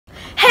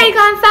Hey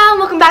glam fam,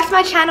 welcome back to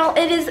my channel.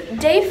 It is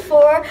day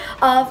 4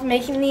 of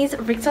making these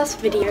rig sauce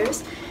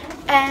videos,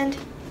 and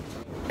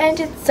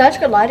it's such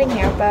good lighting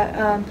here.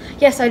 But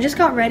yeah, so I just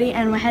got ready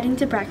and we're heading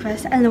to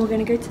breakfast, and then we're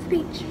gonna go to the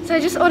beach. So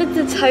I just ordered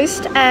the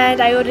toast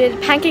and I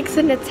ordered pancakes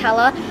with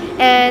Nutella,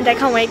 and I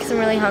can't wait because I'm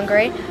really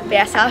hungry. But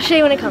yes, I'll show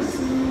you when it comes.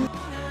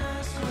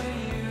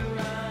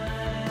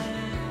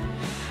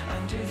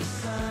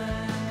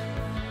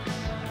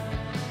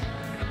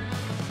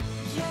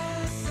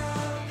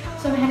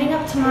 So I'm heading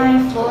up to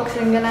my floor because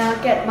I'm gonna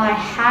get my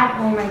hat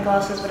or my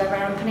glasses, whatever,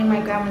 and I'm putting my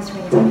grandma's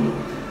rings on me.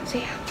 So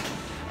yeah.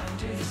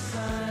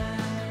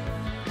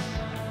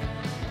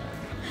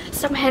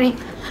 So I'm heading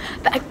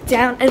back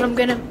down and I'm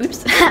gonna,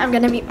 I'm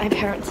gonna meet my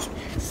parents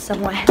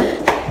somewhere.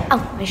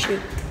 Oh, my shoe.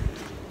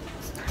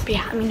 But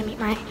yeah, I'm gonna meet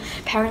my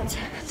parents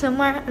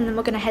somewhere and then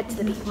we're gonna head to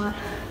the beach. What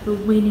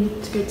we're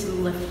waiting to go to the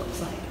lift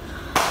looks like.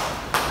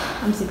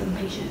 I'm super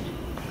impatient.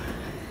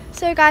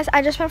 So guys,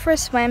 I just went for a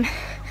swim.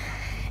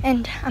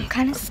 And I'm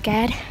kind of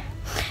scared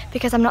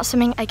because I'm not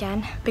swimming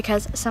again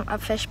because a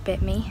fish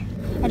bit me.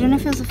 I don't know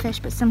if it was a fish,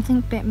 but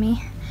something bit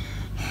me.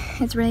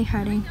 It's really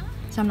hurting,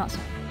 so I'm not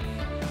swimming.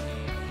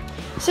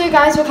 So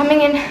guys, we're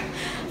coming in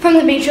from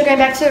the beach. We're going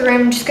back to the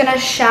room. I'm just gonna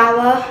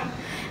shower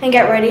and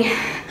get ready.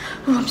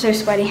 Ooh, I'm so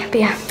sweaty,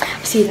 but yeah,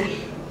 I'll see you then.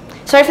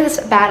 Sorry for this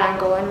bad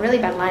angle and really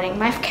bad lighting.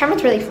 My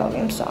camera's really foggy,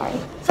 I'm sorry.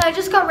 So I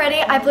just got ready.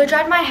 I blow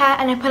dried my hair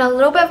and I put a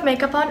little bit of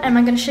makeup on, and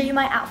I'm gonna show you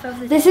my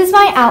outfit. This is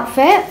my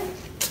outfit.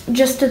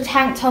 Just a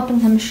tank top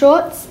and some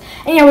shorts,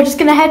 and yeah, we're just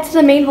gonna head to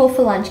the main hall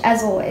for lunch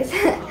as always.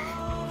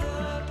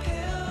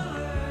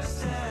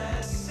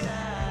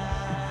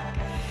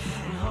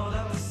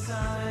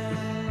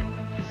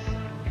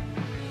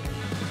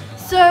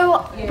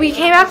 So we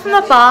came back from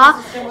the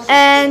bar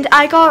and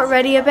I got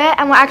ready a bit,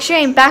 and we're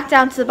actually going back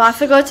down to the bar. I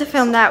forgot to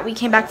film that. We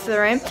came back to the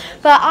room,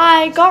 but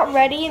I got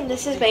ready, and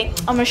this is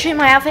I'm gonna show you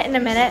my outfit in a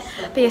minute.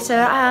 But yeah, so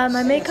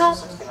my makeup,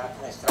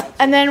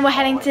 and then we're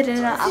heading to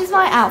dinner. This is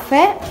my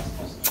outfit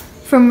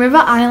from River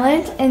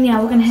Island, and yeah,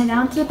 we're gonna head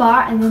down to the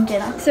bar and then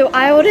dinner. So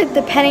I ordered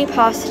the penne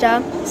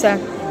pasta, so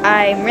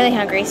I'm really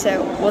hungry,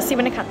 so we'll see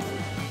when it comes.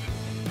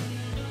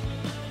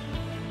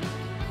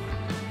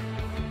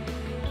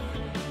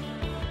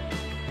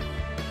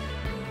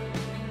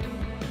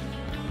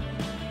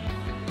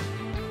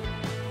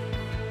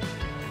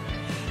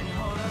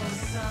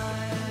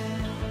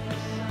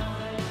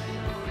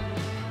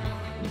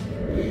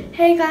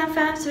 Hey glam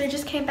fam, so we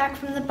just came back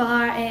from the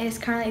bar. It is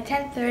currently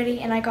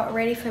 10:30 and I got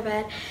ready for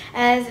bed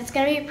as it's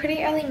going to be a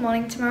pretty early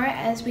morning tomorrow,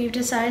 as we've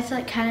decided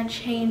to kind of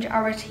change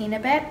our routine a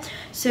bit.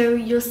 So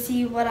you'll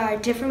see what our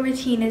different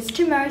routine is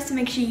tomorrow, so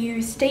make sure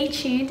you stay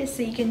tuned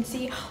so you can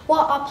see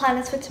what our plan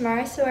is for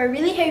tomorrow. So I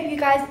really hope you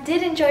guys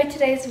did enjoy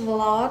today's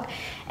vlog,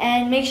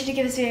 and make sure to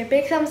give this video a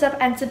big thumbs up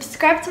and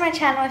subscribe to my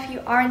channel if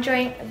you are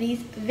enjoying these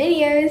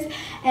videos,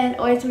 and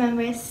always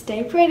remember,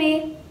 stay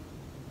pretty.